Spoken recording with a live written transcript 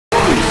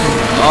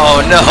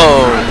Oh no!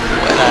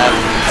 What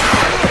happened?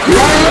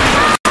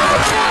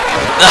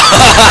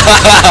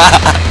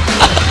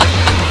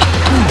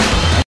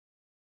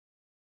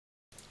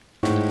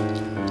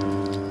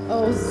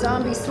 Oh,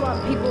 zombie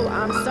swamp people,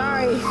 I'm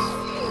sorry.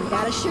 I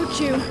gotta shoot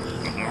you.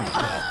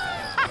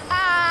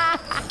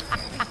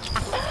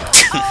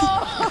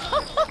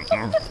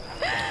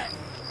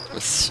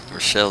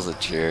 Rochelle's a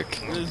jerk.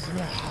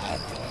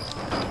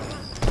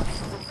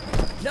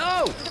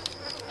 No!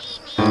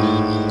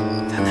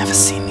 They'll never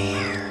see me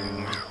here.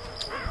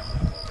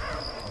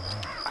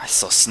 I'm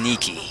so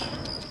sneaky.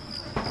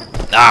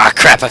 Ah,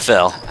 crap, I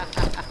fell.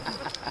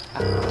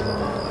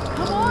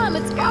 Come on,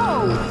 let's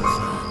go.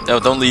 No,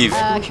 don't leave.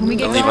 Can we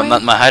get Don't leave, going? I'm not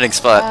in my hiding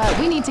spot.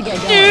 We need to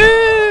get going.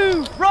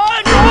 No!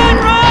 Run, run,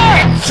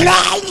 run! Get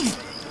off!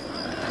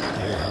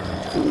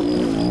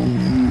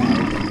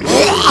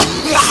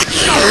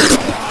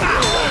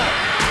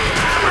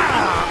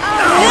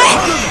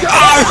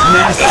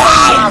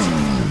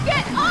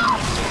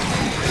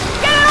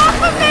 Get it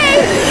off of me!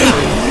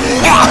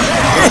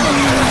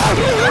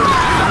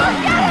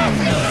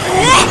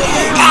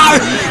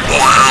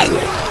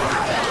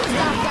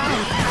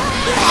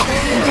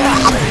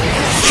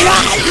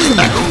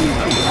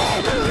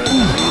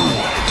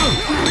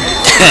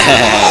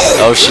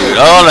 Oh shoot.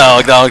 Oh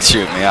no, don't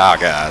shoot me. Oh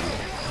god.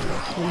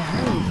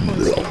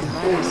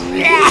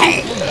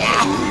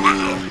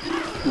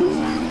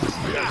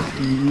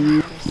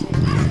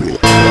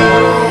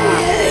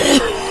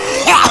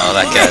 Oh,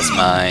 that guy's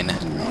mine.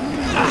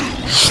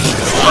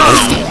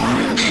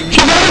 He's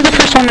always the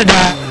first one to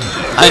die.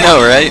 I know,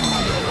 right?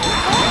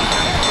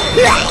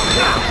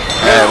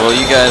 Alright, well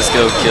you guys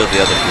go kill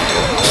the other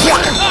people.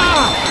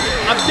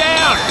 I'm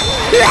down!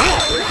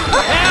 Help!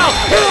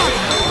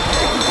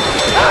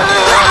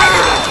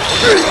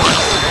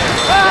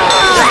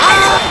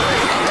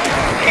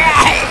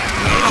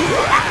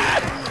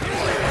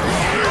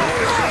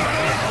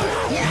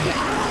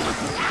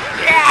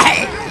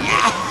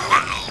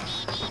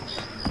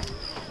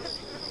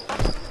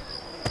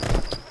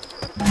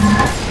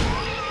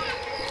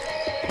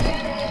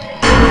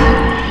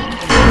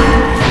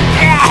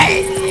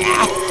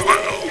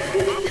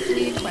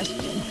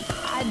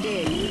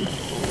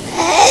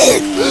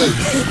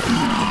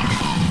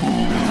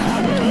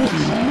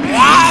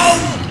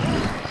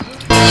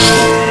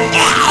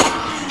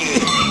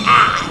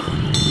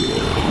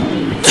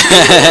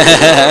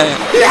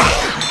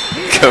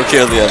 Go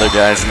kill the other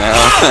guys now.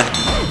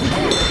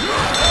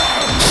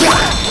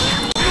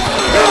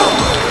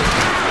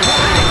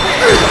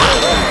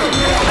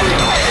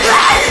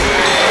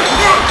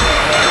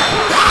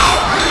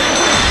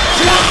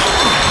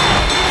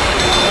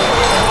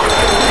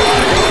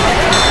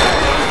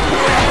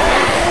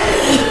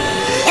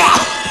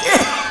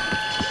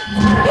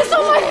 It's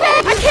on my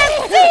face! I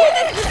can't see it!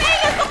 This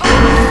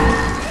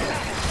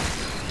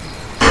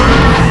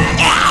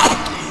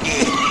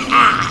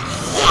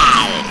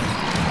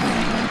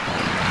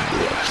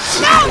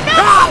thing is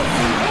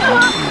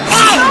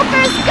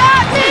Smoker's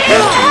got me!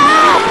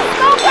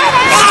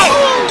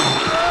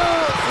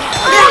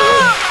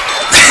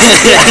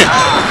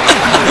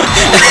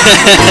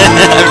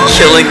 Smoker, I'm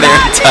killing their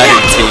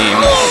entire team.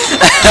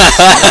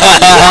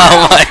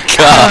 Oh my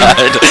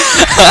god.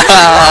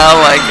 Oh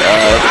my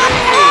god.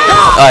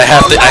 I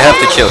have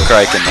to kill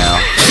Criken now.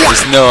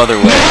 There's no other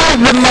way.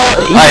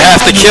 I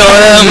have to kill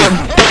him!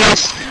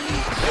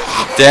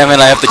 Damn it,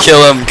 I have to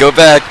kill him. Go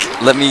back.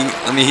 Let me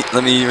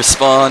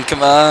respawn.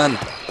 Come on.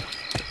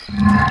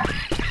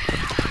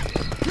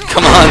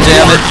 Come on,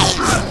 damn it.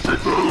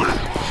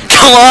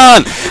 Come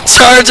on!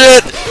 Charge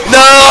it!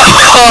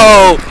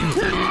 No!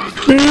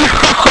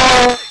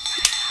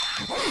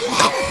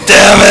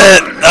 Damn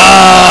it!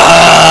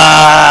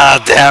 Ah!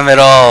 Damn it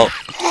all!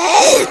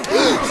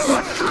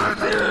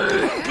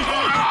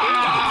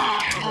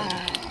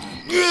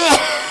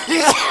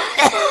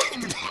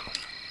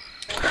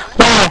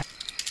 Wow.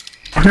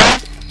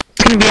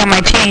 It's gonna be on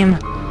my team.